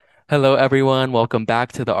Hello, everyone. Welcome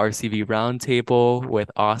back to the RCV Roundtable with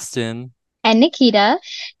Austin. And Nikita,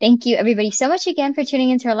 thank you everybody so much again for tuning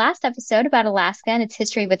into our last episode about Alaska and its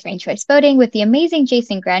history with ranked choice voting with the amazing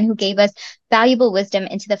Jason Gren, who gave us valuable wisdom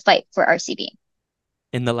into the fight for RCV.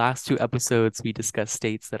 In the last two episodes, we discussed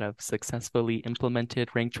states that have successfully implemented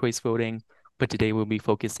ranked choice voting, but today we'll be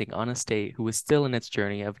focusing on a state who is still in its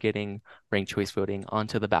journey of getting ranked choice voting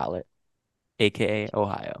onto the ballot, aka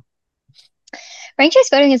Ohio. Ranked choice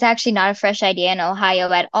voting is actually not a fresh idea in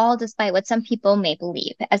Ohio at all, despite what some people may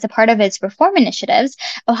believe. As a part of its reform initiatives,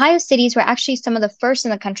 Ohio cities were actually some of the first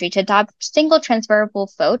in the country to adopt single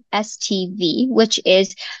transferable vote, STV, which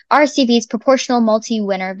is RCV's proportional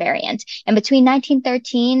multi-winner variant. And between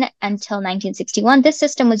 1913 until 1961, this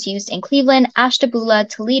system was used in Cleveland, Ashtabula,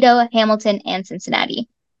 Toledo, Hamilton, and Cincinnati.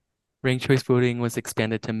 Ranked choice voting was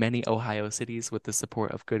expanded to many Ohio cities with the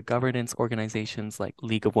support of good governance organizations like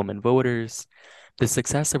League of Women Voters. The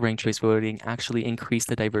success of ranked choice voting actually increased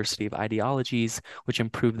the diversity of ideologies, which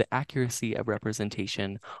improved the accuracy of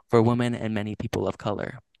representation for women and many people of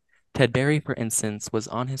color. Ted Berry, for instance, was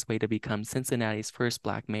on his way to become Cincinnati's first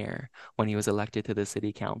black mayor when he was elected to the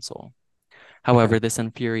city council. However, this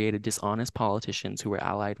infuriated dishonest politicians who were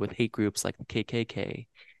allied with hate groups like the KKK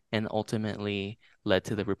and ultimately led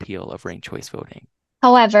to the repeal of ranked choice voting.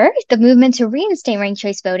 However, the movement to reinstate ranked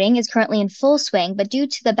choice voting is currently in full swing, but due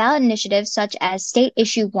to the ballot initiatives such as State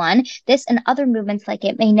Issue 1, this and other movements like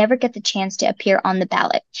it may never get the chance to appear on the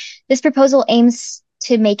ballot. This proposal aims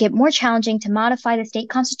to make it more challenging to modify the state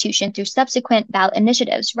constitution through subsequent ballot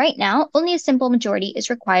initiatives. Right now, only a simple majority is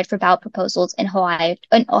required for ballot proposals in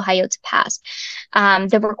Ohio to pass.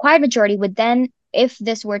 The required majority would then, if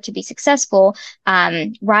this were to be successful,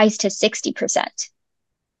 rise to 60%.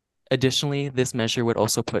 Additionally, this measure would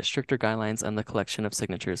also put stricter guidelines on the collection of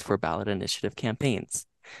signatures for ballot initiative campaigns.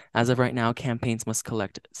 As of right now, campaigns must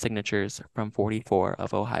collect signatures from 44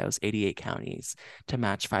 of Ohio's 88 counties to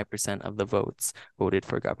match 5% of the votes voted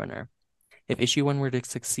for governor. If issue one were to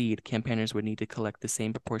succeed, campaigners would need to collect the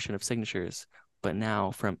same proportion of signatures, but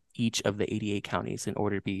now from each of the 88 counties in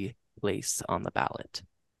order to be placed on the ballot.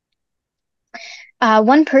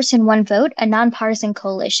 One Person, One Vote, a nonpartisan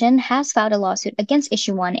coalition, has filed a lawsuit against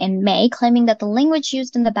Issue 1 in May, claiming that the language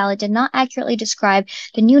used in the ballot did not accurately describe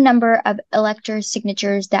the new number of electors'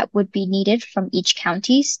 signatures that would be needed from each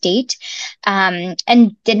county, state, and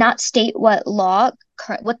did not state what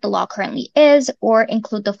the law currently is or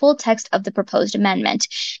include the full text of the proposed amendment.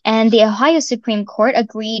 And the Ohio Supreme Court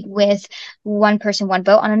agreed with One Person, One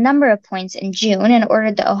Vote on a number of points in June and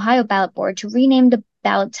ordered the Ohio Ballot Board to rename the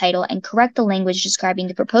ballot title and correct the language describing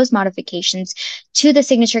the proposed modifications to the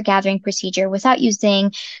signature gathering procedure without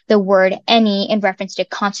using the word any in reference to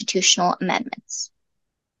constitutional amendments.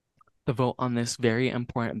 The vote on this very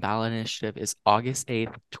important ballot initiative is August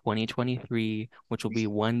 8th, 2023, which will be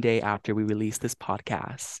one day after we release this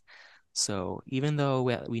podcast. So even though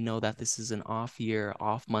we know that this is an off year,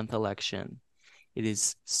 off month election, it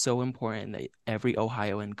is so important that every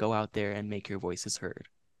Ohioan go out there and make your voices heard.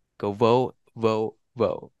 Go vote, vote,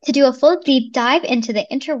 vote. To do a full deep dive into the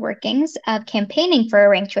interworkings of campaigning for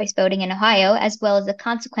ranked choice voting in Ohio, as well as the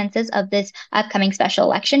consequences of this upcoming special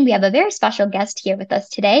election, we have a very special guest here with us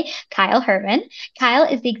today, Kyle Herman. Kyle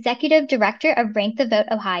is the executive director of Rank the Vote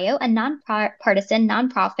Ohio, a nonpartisan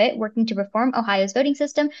nonprofit working to reform Ohio's voting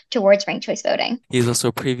system towards ranked choice voting. He's also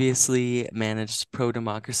previously managed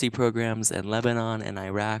pro-democracy programs in Lebanon and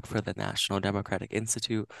Iraq for the National Democratic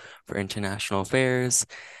Institute for International Affairs,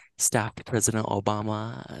 staffed President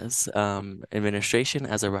Obama's administration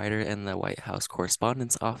as a writer in the White House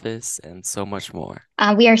Correspondence Office, and so much more.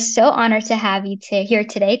 We are so honored to have you here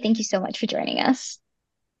today. Thank you so much for joining us.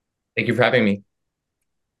 Thank you for having me.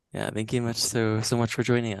 Yeah, thank you so much for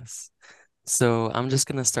joining us. So I'm just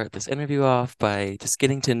gonna start this interview off by just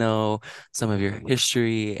getting to know some of your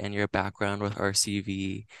history and your background with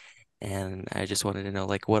RCV. And I just wanted to know,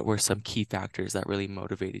 like, what were some key factors that really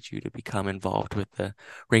motivated you to become involved with the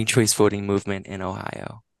ranked choice voting movement in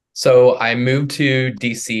Ohio? So I moved to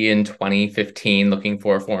DC in 2015 looking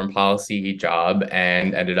for a foreign policy job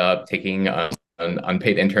and ended up taking an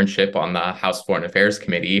unpaid internship on the House Foreign Affairs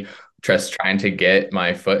Committee, just trying to get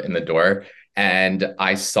my foot in the door. And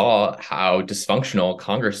I saw how dysfunctional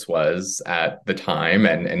Congress was at the time,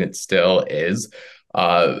 and it still is.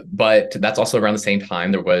 But that's also around the same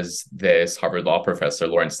time there was this Harvard Law professor,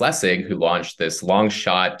 Lawrence Lessig, who launched this long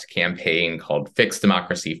shot campaign called Fix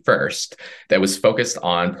Democracy First that was focused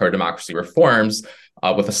on pro democracy reforms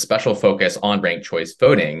with a special focus on ranked choice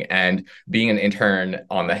voting. And being an intern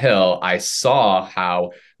on the Hill, I saw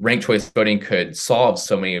how ranked choice voting could solve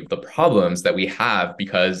so many of the problems that we have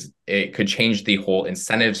because it could change the whole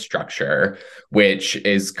incentive structure, which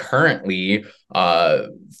is currently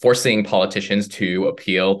forcing politicians to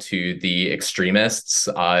appeal to the extremists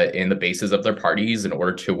in the bases of their parties in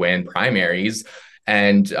order to win primaries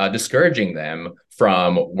and discouraging them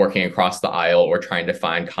from working across the aisle or trying to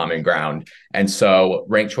find common ground. And so,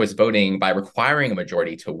 ranked choice voting, by requiring a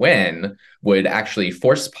majority to win, would actually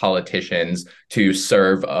force politicians to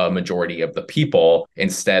serve a majority of the people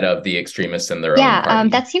instead of the extremists in their own Yeah, party.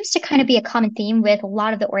 that seems to kind of be a common theme with a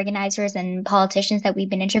lot of the organizers and politicians that we've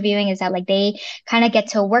been interviewing is that like they kind of get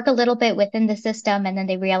to work a little bit within the system and then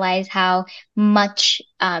they realize how much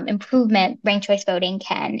improvement ranked choice voting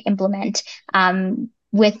can implement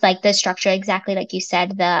with like the structure, exactly like you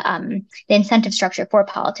said, the incentive structure for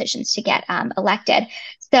politicians to get elected.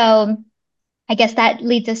 So I guess that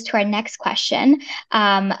leads us to our next question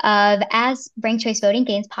of as ranked choice voting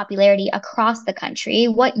gains popularity across the country,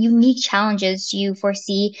 what unique challenges do you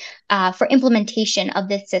foresee for implementation of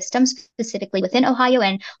this system specifically within Ohio,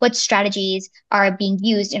 and what strategies are being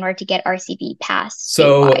used in order to get RCV passed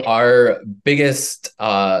So, statewide? our biggest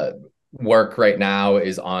work right now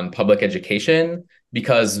is on public education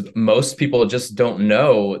because most people just don't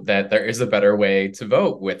know that there is a better way to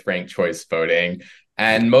vote with ranked choice voting.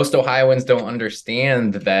 And most Ohioans don't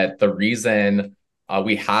understand that the reason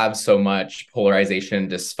we have so much polarization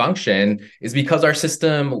and dysfunction is because our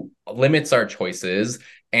system limits our choices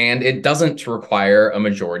and it doesn't require a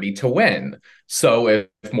majority to win. So if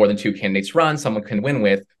more than two candidates run, someone can win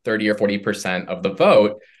with 30 or 40% of the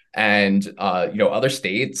vote. And other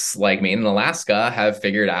states like Maine and Alaska have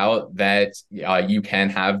figured out that you can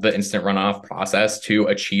have the instant runoff process to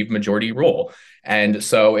achieve majority rule. And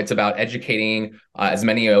so it's about educating as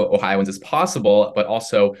many Ohioans as possible, but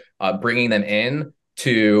also bringing them in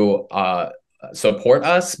to support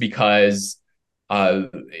us because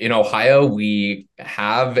in Ohio, we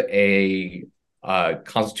have a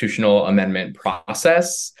constitutional amendment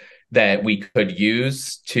process that we could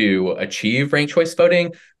use to achieve ranked choice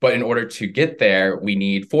voting. But in order to get there, we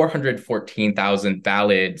need 414,000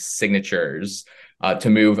 valid signatures to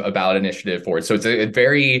move a ballot initiative forward. So it's a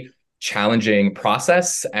very challenging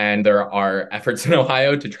process, and there are efforts in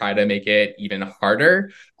Ohio to try to make it even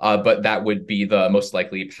harder. But that would be the most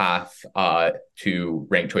likely path to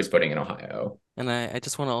ranked choice voting in Ohio. And I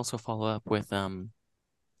just want to also follow up with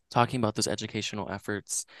talking about those educational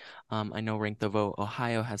efforts. I know Rank the Vote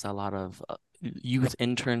Ohio has a lot of youth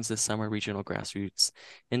interns this summer, regional grassroots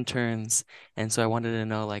interns. And so I wanted to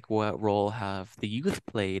know like what role have the youth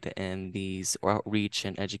played in these outreach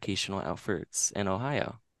and educational efforts in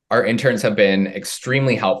Ohio? Our interns have been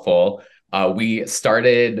extremely helpful. We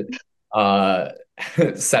started uh,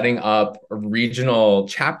 setting up regional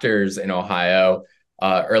chapters in Ohio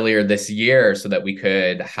earlier this year so that we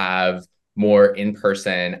could have more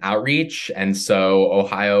in-person outreach. And so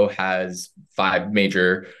Ohio has five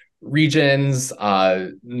major regions,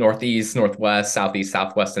 Northeast, Northwest, Southeast,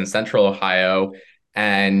 Southwest, and Central Ohio.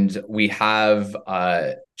 And we have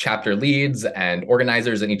chapter leads and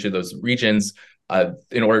organizers in each of those regions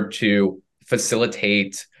in order to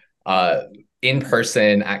facilitate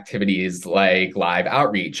in-person activities like live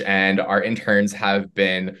outreach. And our interns have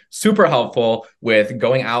been super helpful with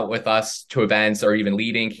going out with us to events or even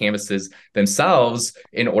leading canvases themselves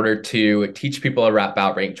in order to teach people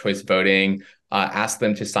about ranked choice voting, ask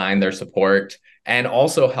them to sign their support, and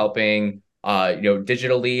also helping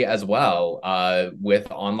digitally as well.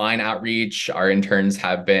 With online outreach, our interns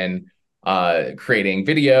have been creating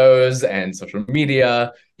videos and social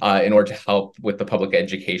media in order to help with the public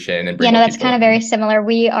education and Yeah, bring no, more that's people kind of very in. similar.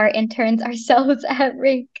 We are interns ourselves at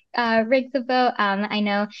Rank the Vote. I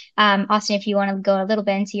know, Austin, if you want to go a little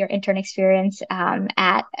bit into your intern experience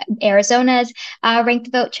at Arizona's Rank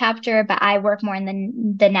the Vote chapter, but I work more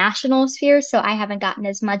in the national sphere, so I haven't gotten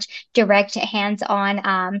as much direct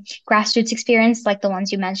hands-on grassroots experience like the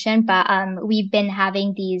ones you mentioned. But we've been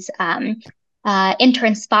having these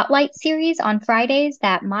intern spotlight series on Fridays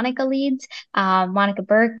that Monica leads, Monica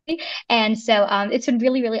Berkeley. And so it's been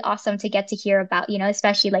really, really awesome to get to hear about,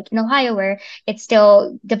 especially like in Ohio, where it's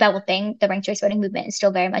still developing, the ranked choice voting movement is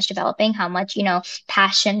still very much developing, how much,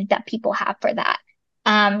 passion that people have for that.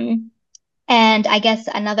 Um, And I guess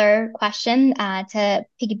another question to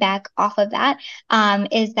piggyback off of that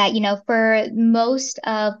is that, for most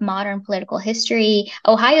of modern political history,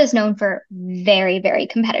 Ohio is known for very, very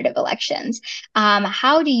competitive elections.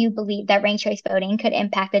 How do you believe that ranked choice voting could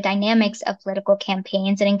impact the dynamics of political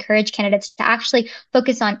campaigns and encourage candidates to actually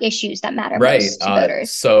focus on issues that matter Right. most to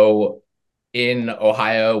voters? So in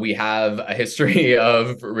Ohio, we have a history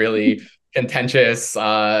of really contentious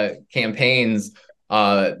campaigns,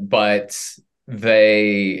 but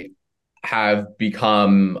they have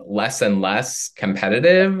become less and less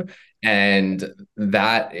competitive. And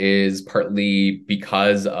that is partly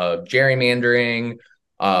because of gerrymandering,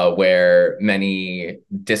 where many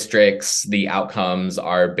districts, the outcomes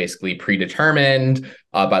are basically predetermined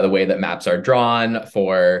by the way that maps are drawn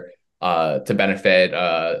for to benefit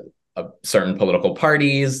certain political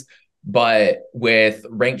parties. But with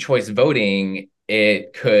ranked choice voting,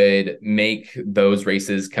 it could make those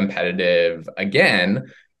races competitive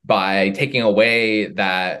again by taking away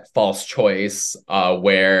that false choice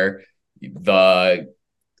where the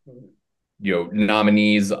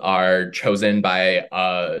nominees are chosen by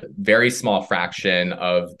a very small fraction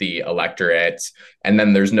of the electorate, and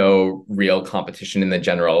then there's no real competition in the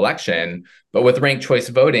general election. But with ranked choice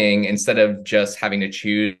voting, instead of just having to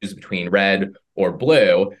choose between red or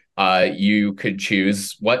blue, you could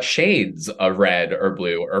choose what shades of red or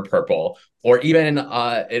blue or purple, or even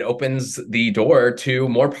it opens the door to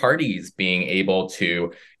more parties being able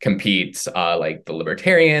to compete, like the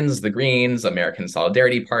Libertarians, the Greens, American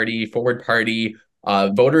Solidarity Party, Forward Party.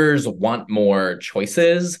 Voters want more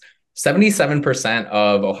choices. 77%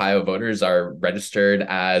 of Ohio voters are registered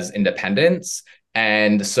as independents.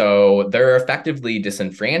 And so they're effectively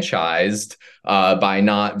disenfranchised by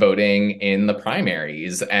not voting in the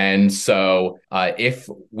primaries. And so if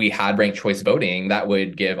we had ranked choice voting, that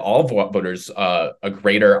would give all voters a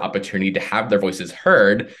greater opportunity to have their voices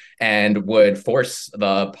heard and would force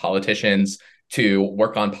the politicians to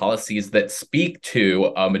work on policies that speak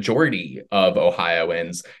to a majority of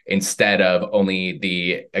Ohioans instead of only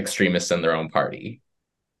the extremists in their own party.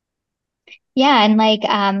 Yeah, and like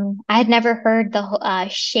I had never heard the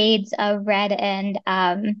shades of red and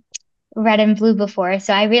blue before.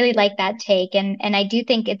 So I really like that take. And I do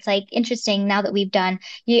think it's like interesting now that we've done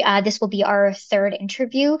this will be our third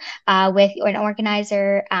interview with an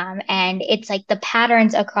organizer. And it's like the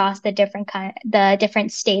patterns across the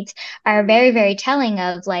different states are very, very telling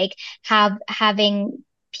of like having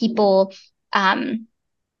people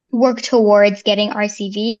work towards getting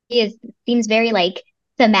RCV is seems very like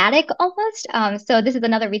thematic almost. So this is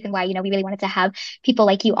another reason why, we really wanted to have people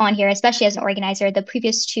like you on here, especially as an organizer. The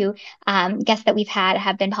previous two guests that we've had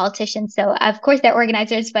have been politicians. So of course they're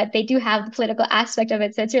organizers, but they do have the political aspect of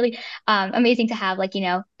it. So it's really amazing to have like,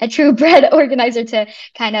 a true bred organizer to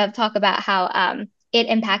kind of talk about how it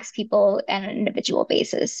impacts people on an individual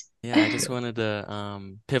basis. Yeah, I just wanted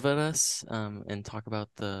to pivot us and talk about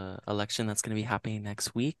the election that's going to be happening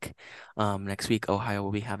next week. Next week, Ohio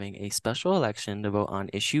will be having a special election to vote on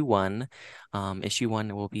issue one. Issue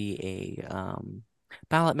one will be a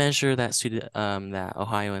ballot measure that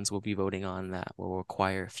Ohioans will be voting on that will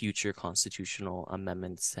require future constitutional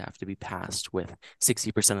amendments to have to be passed with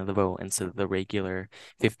 60% of the vote instead of the regular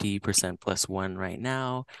 50% plus one right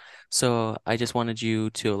now. So I just wanted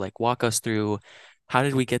you to like walk us through how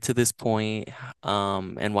did we get to this point,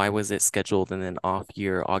 and why was it scheduled in an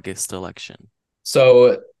off-year August election?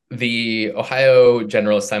 So the Ohio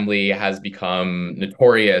General Assembly has become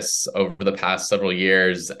notorious over the past several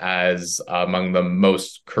years as among the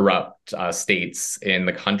most corrupt states in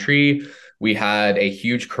the country. We had a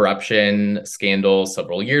huge corruption scandal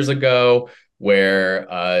several years ago where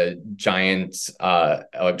a giant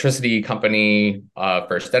electricity company,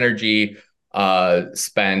 First Energy,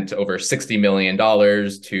 spent over $60 million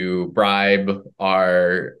to bribe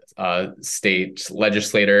our state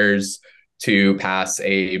legislators to pass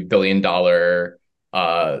a $1 billion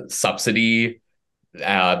subsidy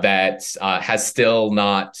that has still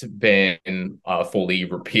not been fully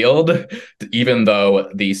repealed, even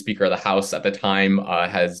though the Speaker of the House at the time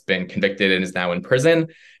has been convicted and is now in prison.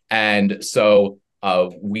 And so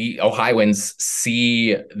we Ohioans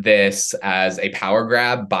see this as a power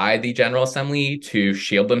grab by the General Assembly to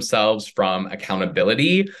shield themselves from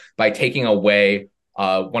accountability by taking away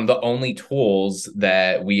one of the only tools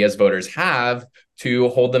that we as voters have to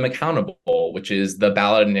hold them accountable, which is the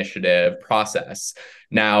ballot initiative process.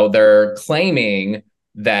 Now, they're claiming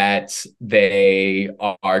that they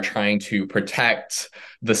are trying to protect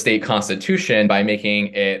the state constitution by making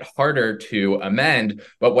it harder to amend.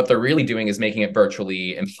 But what they're really doing is making it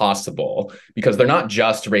virtually impossible, because they're not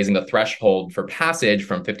just raising the threshold for passage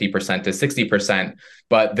from 50% to 60%,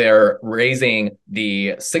 but they're raising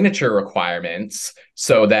the signature requirements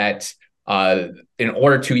so that in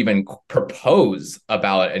order to even propose a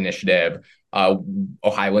ballot initiative,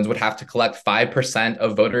 Ohioans would have to collect 5%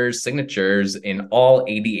 of voters' signatures in all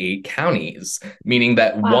 88 counties, meaning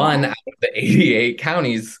that one Wow. out of the 88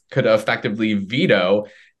 counties could effectively veto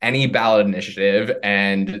any ballot initiative.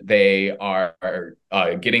 And they are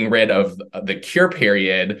getting rid of the cure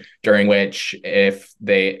period, during which if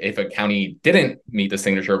a county didn't meet the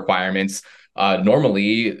signature requirements,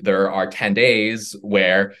 normally there are 10 days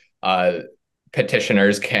where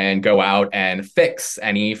petitioners can go out and fix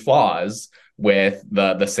any flaws with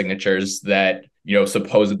the signatures that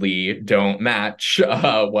supposedly don't match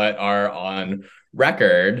what are on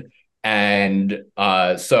record. And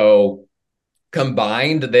so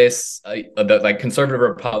combined, this the like conservative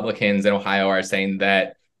Republicans in Ohio are saying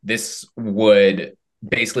that this would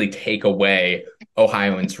basically take away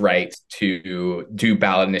Ohioans' right to do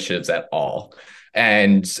ballot initiatives at all.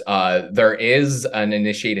 And there is an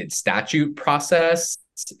initiated statute process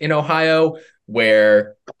in Ohio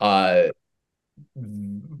where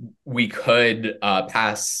we could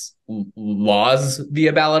pass laws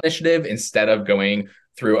via ballot initiative instead of going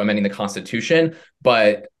through amending the Constitution.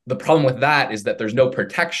 But the problem with that is that there's no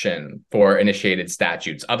protection for initiated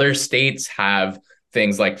statutes. Other states have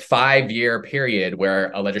things like 5-year period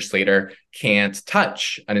where a legislator can't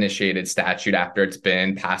touch an initiated statute after it's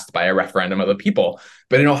been passed by a referendum of the people.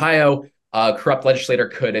 But in Ohio, a corrupt legislator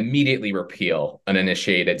could immediately repeal an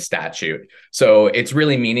initiated statute. So it's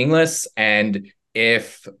really meaningless. And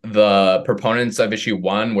if the proponents of issue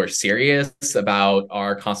 1 were serious about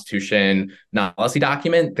our Constitution policy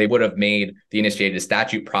document, they would have made the initiated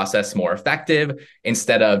statute process more effective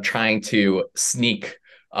instead of trying to sneak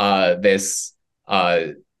this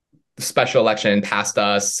special election past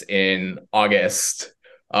us in August,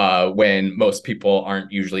 when most people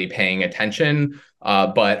aren't usually paying attention.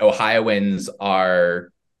 But Ohioans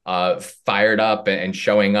are fired up and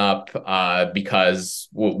showing up because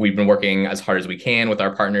we've been working as hard as we can with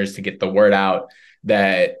our partners to get the word out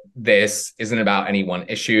that this isn't about any one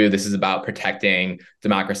issue. This is about protecting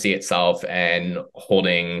democracy itself and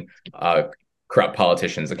holding corrupt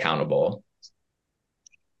politicians accountable.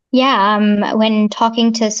 Yeah, when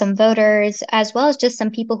talking to some voters, as well as just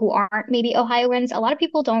some people who aren't maybe Ohioans, a lot of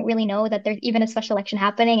people don't really know that there's even a special election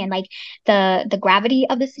happening and like the gravity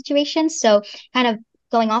of the situation. So kind of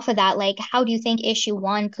going off of that, like how do you think issue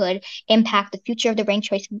 1 could impact the future of the rank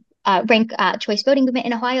choice voting movement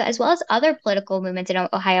in Ohio, as well as other political movements in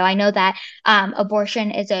Ohio? I know that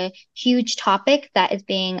abortion is a huge topic that is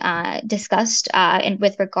being discussed and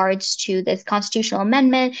with regards to this constitutional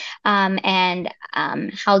amendment and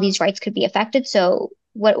how these rights could be affected. So,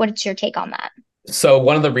 what's your take on that? So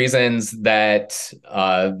one of the reasons that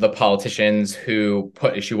the politicians who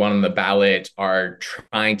put issue 1 on the ballot are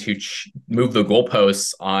trying to move the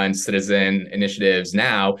goalposts on citizen initiatives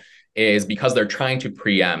now is because they're trying to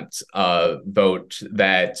preempt a vote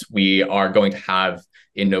that we are going to have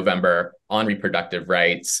in November on reproductive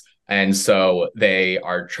rights. And so they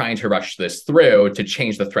are trying to rush this through to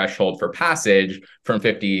change the threshold for passage from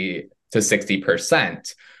 50 to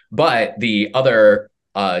 60%. But the other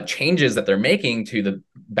changes that they're making to the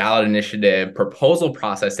ballot initiative proposal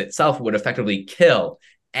process itself would effectively kill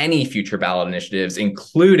any future ballot initiatives,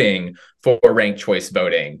 including for ranked choice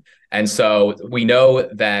voting. And so we know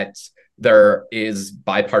that there is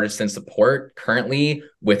bipartisan support currently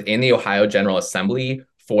within the Ohio General Assembly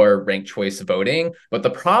for ranked choice voting. But the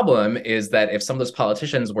problem is that if some of those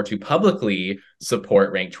politicians were to publicly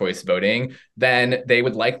support ranked choice voting, then they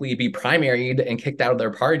would likely be primaried and kicked out of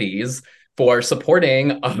their parties for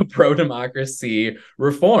supporting a pro-democracy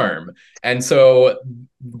reform. And so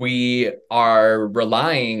we are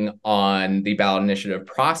relying on the ballot initiative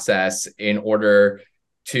process in order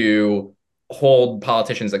to hold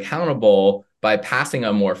politicians accountable by passing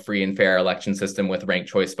a more free and fair election system with ranked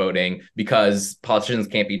choice voting, because politicians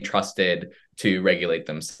can't be trusted to regulate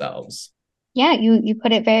themselves. Yeah, you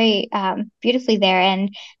put it very beautifully there.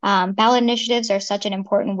 And ballot initiatives are such an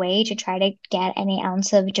important way to try to get any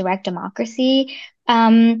ounce of direct democracy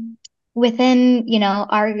within,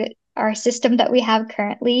 our our system that we have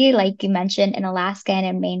currently, like you mentioned in Alaska and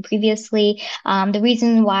in Maine previously, the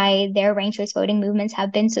reason why their ranked choice voting movements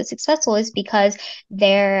have been so successful is because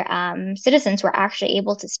their citizens were actually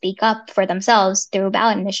able to speak up for themselves through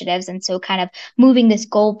ballot initiatives. And so, kind of moving this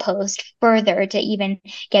goalpost further to even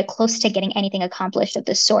get close to getting anything accomplished of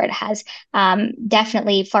this sort has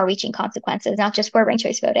definitely far reaching consequences, not just for ranked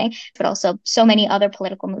choice voting, but also so many other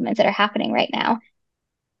political movements that are happening right now.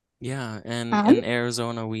 Yeah, and Um, in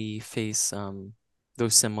Arizona we face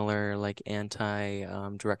those similar like anti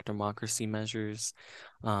direct democracy measures.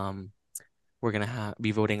 Um, we're gonna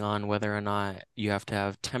be voting on whether or not you have to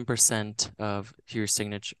have 10% of your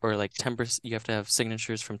signature or like 10%, you have to have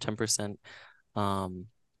signatures from 10% um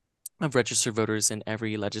of registered voters in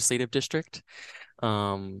every legislative district.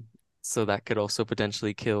 Um, so that could also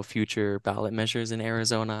potentially kill future ballot measures in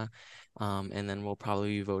Arizona. And then we'll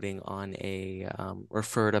probably be voting on a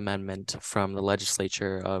referred amendment from the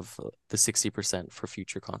legislature of the 60% for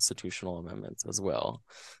future constitutional amendments as well.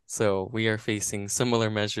 So we are facing similar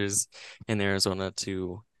measures in Arizona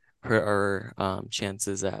to hurt our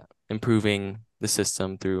chances at improving the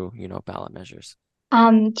system through, ballot measures.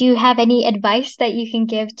 do you have any advice that you can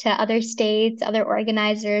give to other states, other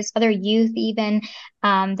organizers, other youth even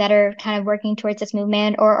that are kind of working towards this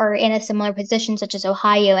movement or are in a similar position, such as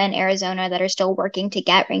Ohio and Arizona, that are still working to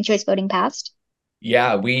get ranked choice voting passed?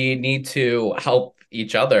 Yeah, we need to help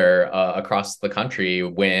each other across the country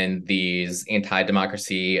when these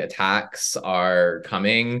anti-democracy attacks are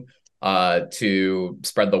coming to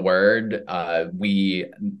spread the word. We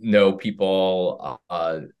know people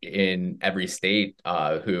in every state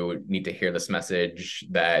who need to hear this message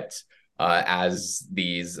that as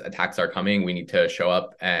these attacks are coming, we need to show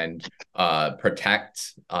up and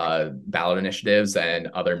protect ballot initiatives and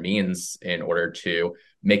other means in order to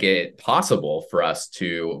make it possible for us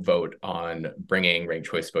to vote on bringing ranked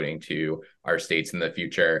choice voting to our states in the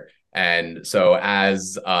future. And so,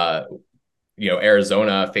 as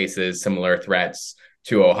Arizona faces similar threats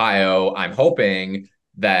to Ohio, I'm hoping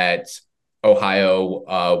that Ohio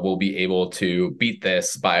will be able to beat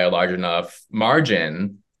this by a large enough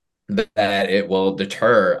margin that it will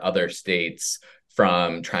deter other states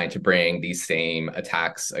from trying to bring these same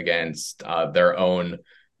attacks against their own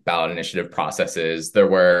ballot initiative processes. There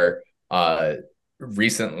were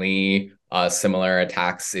recently similar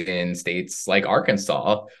attacks in states like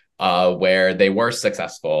Arkansas, where they were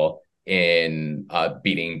successful in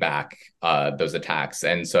beating back those attacks.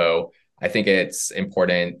 And so I think it's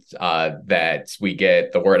important that we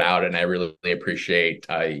get the word out. And I really appreciate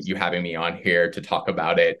you having me on here to talk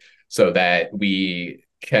about it so that we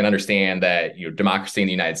can understand that democracy in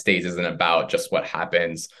the United States isn't about just what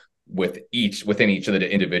happens within each of the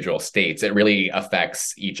individual states. It really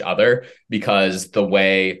affects each other because the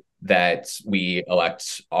way that we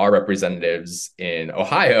elect our representatives in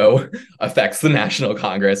Ohio affects the National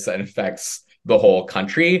Congress and affects the whole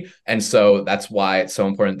country. And so that's why it's so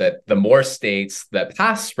important that the more states that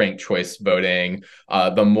pass ranked choice voting,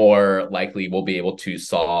 the more likely we'll be able to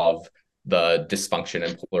solve the dysfunction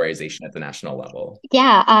and polarization at the national level.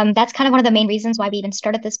 Yeah, that's kind of one of the main reasons why we even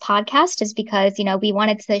started this podcast is because, we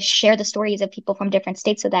wanted to share the stories of people from different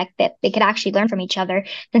states so that they could actually learn from each other.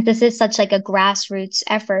 Since this is such like a grassroots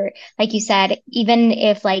effort, like you said, even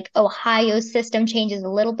if like Ohio's system changes a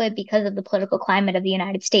little bit because of the political climate of the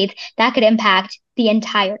United States, that could impact the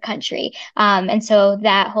entire country. And so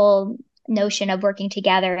that whole notion of working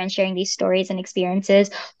together and sharing these stories and experiences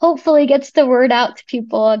hopefully gets the word out to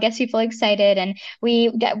people, gets people excited. And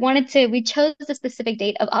we chose the specific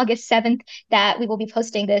date of August 7th that we will be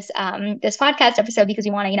posting this podcast episode because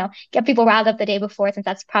we want to, get people riled up the day before since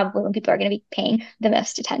that's probably when people are going to be paying the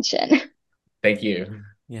most attention. Thank you.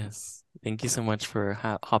 Yes. Thank you so much for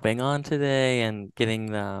hopping on today and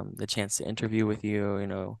getting the chance to interview with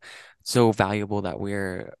you. So valuable that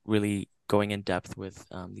we're really going in depth with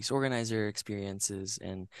these organizer experiences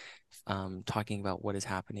and talking about what is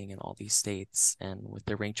happening in all these states and with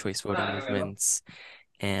the ranked choice voting movements.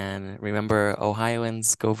 And remember,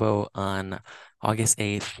 Ohioans, go vote on August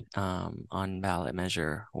 8th on ballot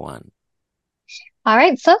measure 1. All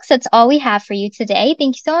right, folks, that's all we have for you today.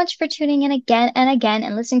 Thank you so much for tuning in again and again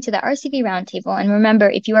and listening to the RCV Roundtable. And remember,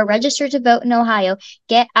 if you are registered to vote in Ohio,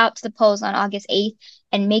 get out to the polls on August 8th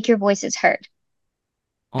and make your voices heard.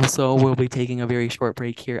 Also, we'll be taking a very short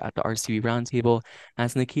break here at the RCV Roundtable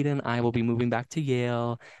as Nikita and I will be moving back to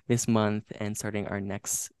Yale this month and starting our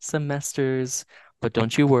next semesters. But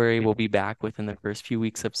don't you worry, we'll be back within the first few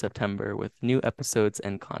weeks of September with new episodes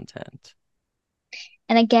and content.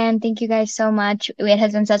 And again, thank you guys so much. It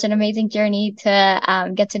has been such an amazing journey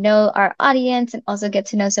to get to know our audience and also get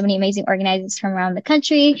to know so many amazing organizers from around the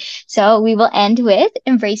country. So we will end with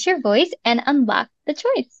embrace your voice and unlock the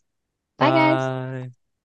choice. Bye, guys. Bye.